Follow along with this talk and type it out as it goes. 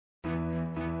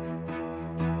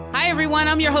everyone,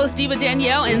 I'm your host Diva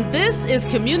Danielle, and this is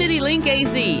Community Link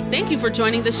AZ. Thank you for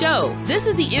joining the show. This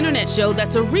is the internet show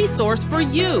that's a resource for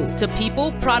you to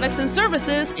people, products, and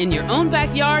services in your own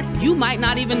backyard you might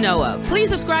not even know of. Please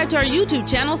subscribe to our YouTube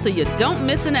channel so you don't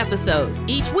miss an episode.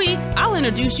 Each week, I'll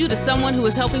introduce you to someone who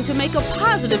is helping to make a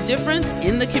positive difference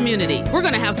in the community. We're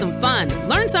going to have some fun,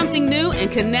 learn something new,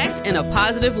 and connect in a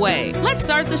positive way. Let's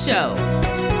start the show.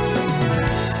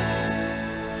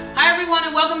 Hi everyone,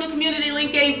 and welcome to Community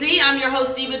Link AZ. I'm your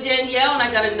host Diva Danielle, and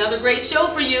I got another great show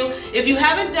for you. If you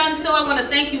haven't done so, I want to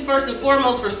thank you first and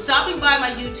foremost for stopping by my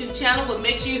YouTube channel, but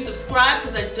make sure you subscribe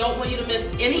because I don't want you to miss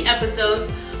any episodes.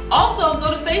 Also,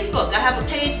 go to Facebook. I have a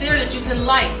page there that you can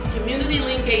like, Community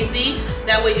Link AZ.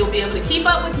 That way you'll be able to keep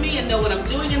up with me and know what I'm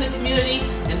doing in the community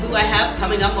and who I have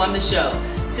coming up on the show.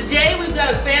 Today we've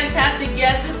got a fantastic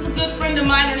guest. This is a good friend of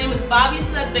mine. Her name is Bobbi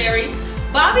Sudberry.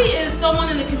 Bobbi is someone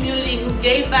in the community who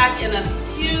gave back in a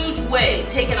huge way,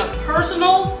 taking a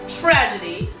personal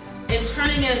tragedy and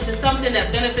turning it into something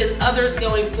that benefits others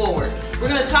going forward. We're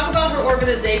going to talk about her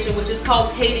organization, which is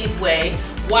called Kaity's Way,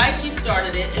 why she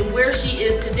started it, and where she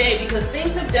is today, because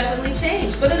things have definitely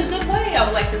changed, but in a good way, I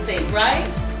would like to think, right?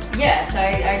 Yes,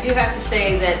 I do have to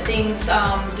say that things,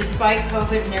 despite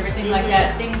COVID and everything like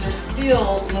that, things are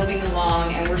still moving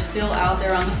along, and we're still out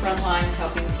there on the front lines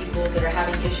helping people that are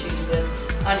having issues with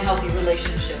unhealthy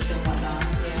relationships and whatnot.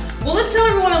 Yeah. Well, let's tell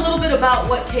everyone a little bit about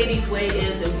what Kaity's Way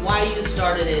is and why you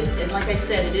started it. And like I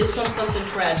said, it is from something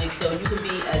tragic, so you can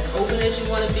be as open as you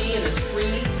want to be and as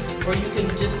free, or you can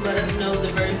just let us know the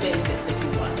very basics if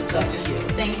you want. It's up to you.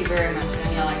 Thank you very much,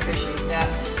 Danielle. I appreciate that.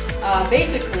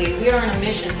 Basically, we are on a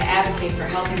mission to advocate for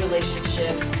healthy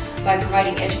relationships by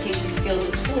providing education skills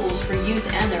and tools for youth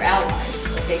and their allies.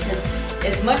 Okay, because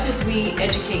as much as we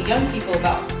educate young people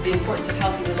about the importance of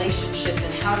healthy relationships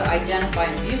and how to identify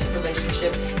an abusive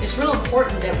relationship, it's real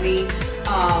important that we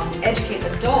educate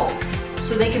adults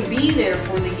so they can be there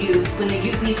for the youth when the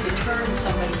youth needs to turn to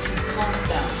somebody to help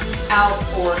them out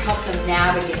or help them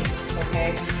navigate.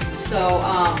 Okay, so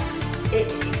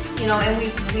and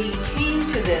we came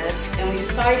to this and we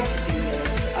decided to do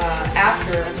this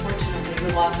after, unfortunately,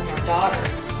 the loss of our daughter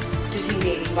to teen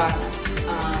dating violence.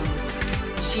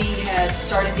 She had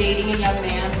started dating a young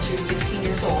man when she was 16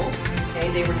 years old. Okay,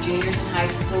 they were juniors in high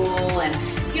school, and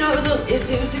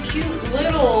it was a cute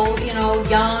little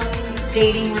young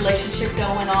dating relationship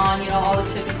going on. All the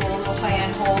typical little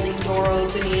hand holding, door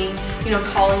opening,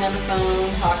 calling on the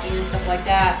phone, talking and stuff like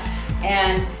that,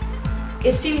 and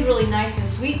it seemed really nice and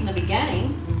sweet in the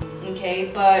beginning,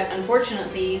 okay, but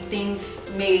unfortunately things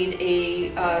made a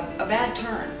bad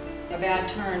turn,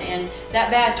 and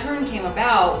that bad turn came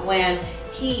about when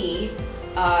he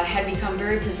had become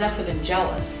very possessive and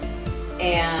jealous,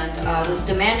 and was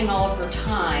demanding all of her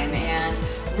time, and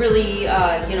really,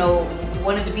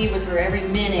 wanted to be with her every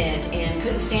minute, and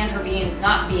couldn't stand her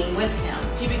not being with him.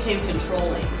 He became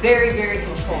controlling. Very, very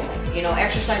controlling.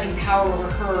 Exercising power over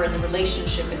her and the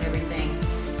relationship and everything.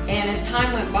 And as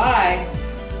time went by,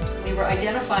 we were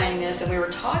identifying this and we were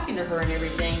talking to her and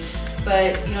everything.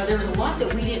 But there was a lot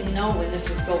that we didn't know when this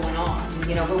was going on.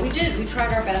 But we did. We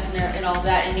tried our best and all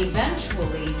that. And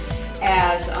eventually,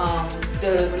 as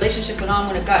the relationship went on,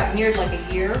 when it got near like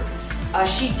a year,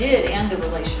 she did end the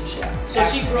relationship. So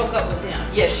she broke up with him?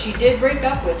 Yes, she did break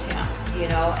up with him,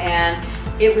 and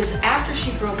it was after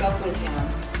she broke up with him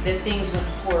that things went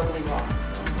horribly wrong,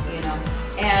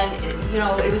 and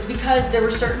it was because there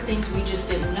were certain things we just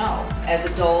didn't know as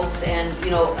adults, and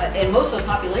and most of the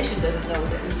population doesn't know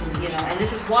this, and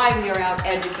this is why we are out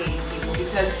educating people,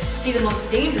 because see, the most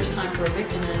dangerous time for a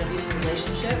victim in an abusive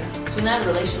relationship is when that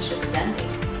relationship is ending.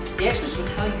 The experts will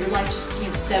tell you your life just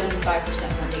became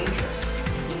 75% more dangerous,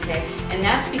 okay? And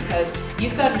that's because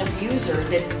you've got an abuser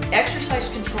that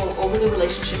exercised control over the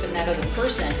relationship and that other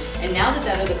person, and now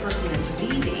that other person is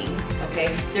leaving,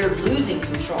 okay, they're losing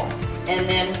control. And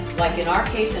then, like in our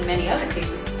case and many other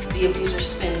cases, the abuser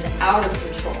spins out of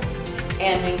control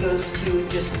and then goes to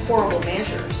just horrible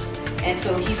measures. And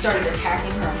so he started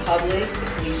attacking her in public, the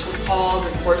police were called,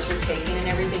 reports were taken and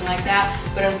everything like that.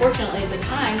 But unfortunately at the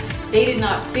time, they did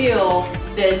not feel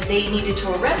that they needed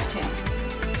to arrest him.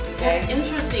 Okay? That's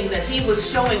interesting that he was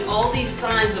showing all these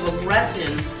signs of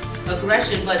aggression,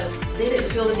 but they didn't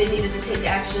feel that they needed to take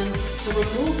action to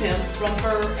remove him from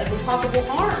her as a possible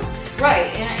harm.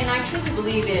 Right, and I truly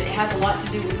believe it has a lot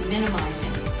to do with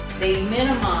minimizing. They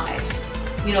minimized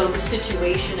the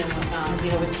situation and whatnot,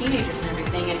 with teenagers and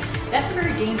everything, and that's a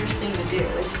very dangerous thing to do,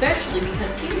 especially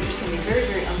because teenagers can be very,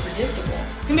 very unpredictable.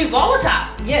 Can be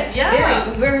volatile. Yes, yeah.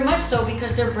 Very, very much so,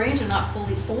 because their brains are not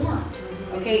fully formed.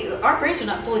 Okay, our brains are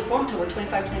not fully formed until we're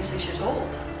 25, 26 years old.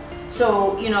 So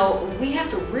So, you know, we have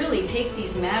to really take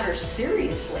these matters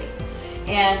seriously.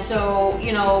 And so,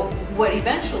 you know, what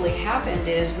eventually happened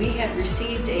is we had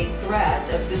received a threat,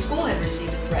 the school had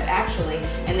received a threat actually,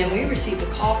 and then we received a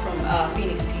call from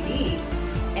Phoenix PD,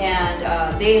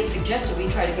 and they had suggested we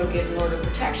try to go get an order of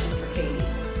protection for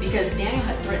Kaity because Daniel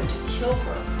had threatened to kill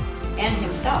her and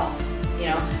himself, you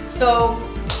know. So,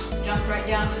 jumped right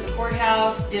down to the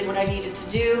courthouse, did what I needed to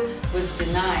do, was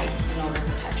denied an order of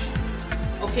protection.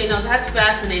 Okay, now that's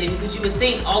fascinating because you would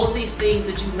think all of these things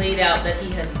that you laid out that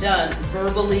he has done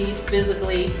verbally,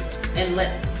 physically, and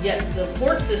yet the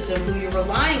court system, who you're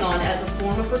relying on as a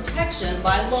form of protection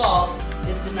by law,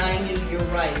 is denying you your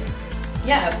right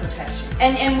to have protection.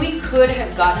 And we could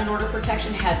have gotten an order of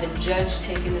protection had the judge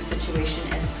taken the situation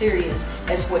as serious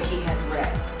as what he had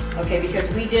read. Okay, because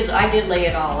I did lay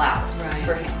it all out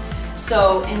for him.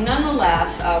 So, and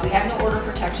nonetheless, we have no order of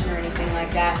protection or anything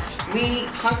like that. We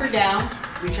hunkered down.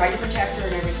 We tried to protect her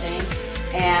and everything,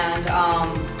 and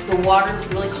the water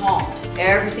really calmed.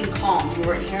 Everything calmed. We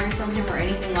weren't hearing from him or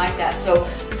anything like that. So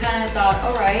we kind of thought,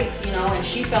 all right, you know, and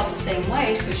she felt the same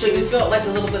way. So you felt like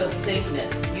a little bit of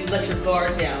safeness. You let your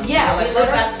guard down. Yeah, like, we're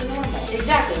back to normal.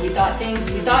 Exactly. We thought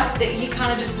that he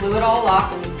kind of just blew it all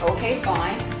off and okay,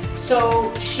 fine.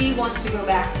 So she wants to go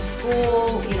back to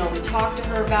school. You know, we talked to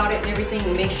her about it and everything.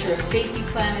 We make sure a safety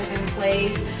plan is in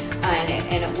place.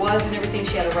 And it was and everything.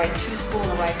 She had a ride to school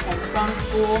and a ride home from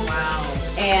school. Wow.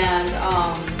 And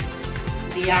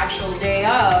the actual day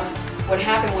of, what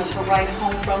happened was her ride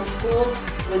home from school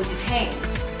was detained,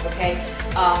 okay?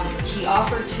 He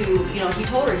offered to, you know, he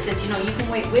told her, he said, you know, you can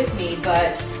wait with me,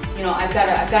 but, you know, I've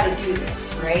got to do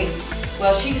this, right?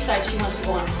 Well, she decides she wants to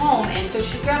go on home, and so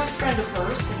she grabs a friend of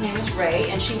hers, his name is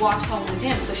Ray, and she walks home with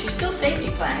him. So she's still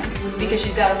safety planning because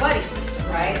she's got a buddy system,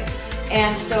 right?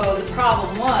 And so the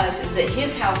problem is that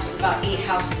his house was about 8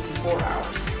 houses before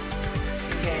ours.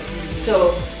 Okay.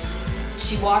 So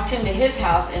she walked into his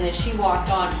house and then she walked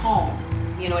on home.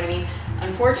 You know what I mean?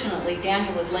 Unfortunately,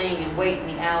 Daniel was laying in wait in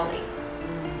the alley.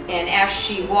 And as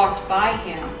she walked by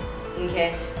him,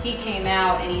 okay, he came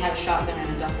out and he had a shotgun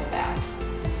and a duffel bag.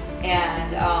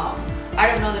 And I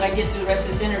don't know that I'd get through the rest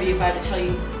of this interview if I had to tell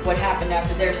you what happened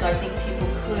after there, so I think people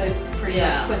could pretty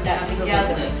much put that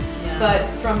together. But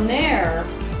from there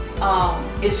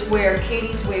is where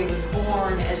Kaity's Way was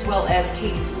born, as well as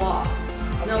Kaity's Law.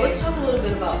 Okay? Now let's talk a little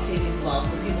bit about Kaity's Law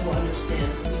so people will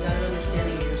understand. We got an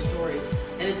understanding of your story.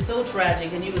 And it's so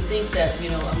tragic, and you would think that, you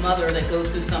know, a mother that goes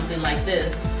through something like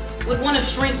this would want to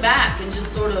shrink back and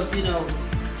just sort of, you know,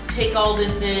 take all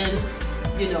this in,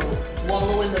 you know,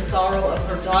 wallow in the sorrow of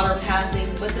her daughter passing.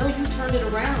 But no, you turned it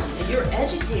around and you're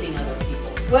educating other people.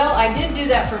 Well, I did do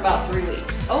that for about 3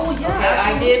 weeks. Oh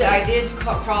yeah, okay, I did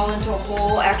crawl into a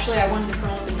hole. Actually, I wanted to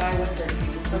curl up and die with her, to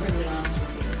be perfectly honest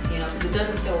with you. You know, because it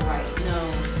doesn't feel right.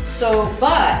 No. So,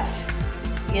 but,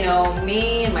 you know,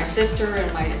 me and my sister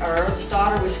and our oldest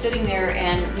daughter was sitting there,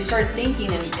 and we started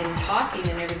thinking and talking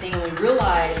and everything, and we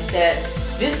realized that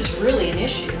this is really an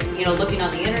issue. You know, looking on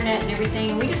the internet and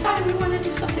everything, and we decided we wanted to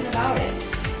do something about it.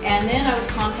 And then I was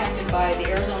contacted by the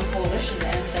Arizona Coalition to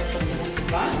End Sexual and Domestic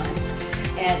Violence.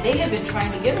 And they had been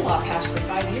trying to get a law passed for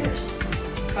 5 years.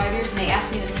 5 years, and they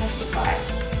asked me to testify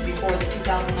before the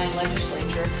 2009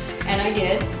 legislature, and I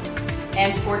did.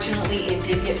 And fortunately, it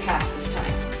did get passed this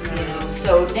time. You know,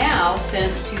 so now,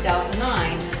 since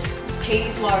 2009,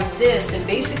 Kaity's Law exists, and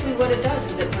basically what it does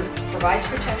is it provides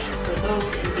protection for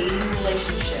those in dating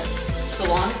relationships, so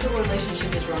long as the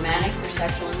relationship is romantic or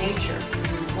sexual in nature.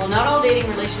 Well, not all dating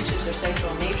relationships are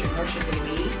sexual in nature, nor should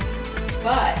they be,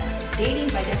 but dating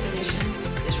by definition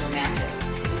is romantic.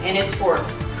 And it's for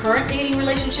current dating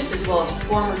relationships as well as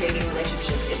former dating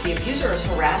relationships. If the abuser is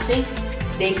harassing,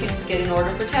 they can get an order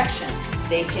of protection.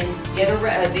 They can get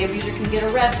the abuser can get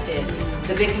arrested.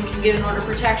 The victim can get an order of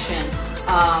protection.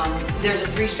 There's a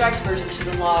 3 strikes version to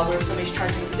the law where if somebody's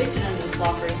charging the victim under this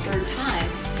law for a 3rd time,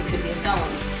 it could be a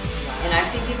felony. And I've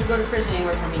seen people go to prison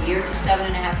anywhere from a year to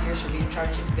 7.5 years for being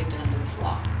charged and convicted under this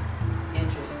law.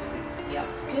 Interesting. Yep.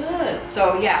 Good.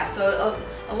 So yeah, so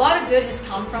a lot of good has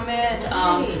come from it.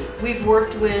 We've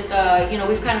worked with, you know,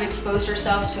 we've kind of exposed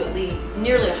ourselves to at least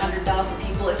nearly 100,000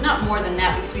 people, if not more than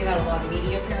that, because we've had a lot of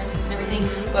media appearances and everything.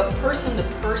 But person to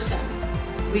person,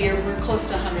 we're close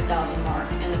to 100,000 mark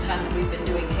in the time that we've been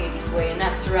doing Kaity's Way, and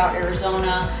that's throughout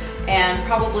Arizona, and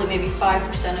probably maybe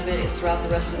 5% of it is throughout the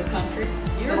rest of the country.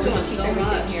 You're doing so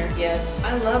much here. Yes.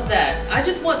 I love that. I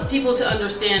just want people to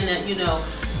understand that, you know,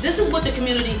 this is what the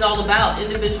community is all about.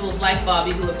 Individuals like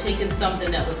Bobbi who have taken something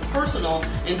that was personal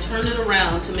and turned it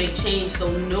around to make change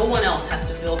so no one else has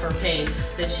to feel her pain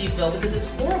that she felt, because it's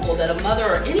horrible that a mother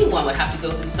or anyone would have to go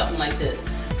through something like this.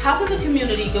 How can the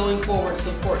community going forward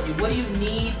support you? What do you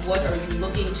need? What are you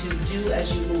looking to do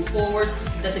as you move forward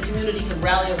that the community can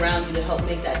rally around you to help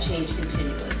make that change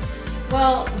continuous?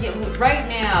 Well, right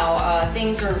now,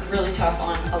 things are really tough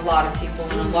on a lot of people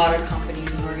and a lot of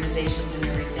companies and organizations and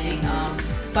everything.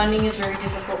 Funding is very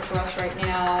difficult for us right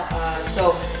now,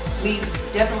 so we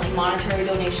definitely, monetary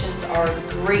donations are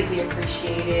greatly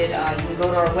appreciated. You can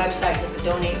go to our website, hit the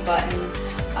donate button.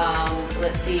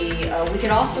 Let's see, we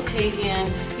can also take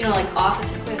in, like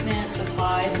office equipment,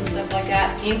 supplies and stuff like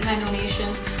that, in-kind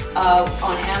donations.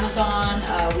 On Amazon,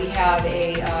 we have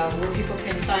a, where people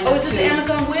can sign up to. Oh, is it the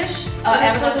Amazon Wish?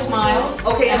 Amazon Smiles.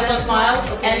 Okay, Amazon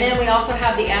Smiles. Okay. And then we also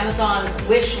have the Amazon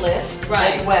wish list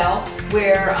as well,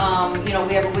 where,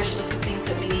 we have a wish list of things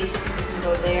that we need, so people can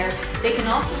go there. They can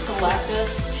also select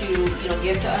us to,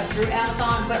 give to us through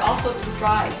Amazon, but also through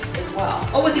Fry's as well.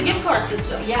 Oh, with the gift card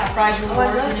system. Yeah, Fry's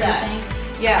rewards and everything.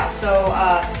 Yeah, so,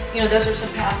 those are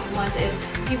some passive ones. If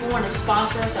people want to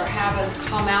sponsor us or have us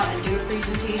come out and do a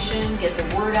presentation, get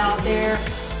the word out there.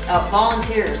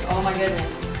 Volunteers, oh my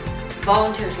goodness.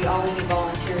 Volunteers, we always need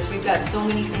volunteers. We've got so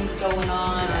many things going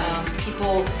on.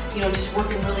 People, just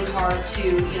working really hard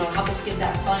to, help us get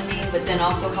that funding, but then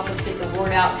also help us get the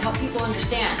word out, help people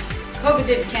understand. COVID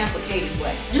didn't cancel Kaity's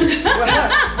way.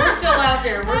 We're still out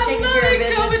there. We're taking care of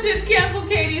business. COVID didn't cancel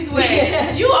Kaity's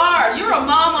way. You're a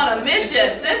mom on a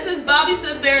mission. This is Bobbi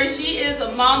Sudberry. She is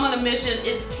a mom on a mission.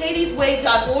 It's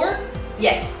kaitysway.org.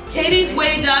 Yes.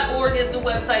 kaitysway.org is the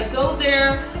website. Go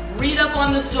there, read up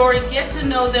on the story, get to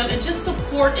know them, and just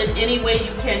support in any way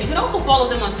you can. You can also follow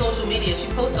them on social media. She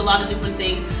posts a lot of different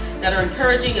things that are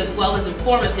encouraging as well as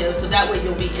informative, so that way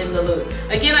you'll be in the loop.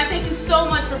 Again, I thank you so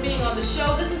much for being on the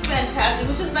show. This is fantastic. It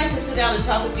was just nice to sit down and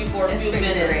talk with you for a few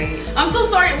minutes. Great. I'm so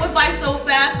sorry it went by so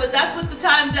fast, but that's what the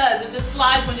time does. It just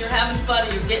flies when you're having fun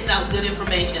and you're getting out good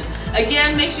information.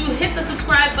 Again, make sure you hit the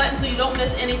subscribe button so you don't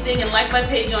miss anything, and like my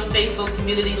page on Facebook,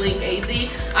 Community Link AZ.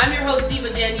 I'm your host,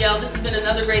 Diva Danielle. This has been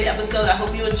another great episode. I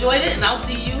hope you enjoyed it, and I'll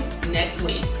see you next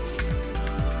week.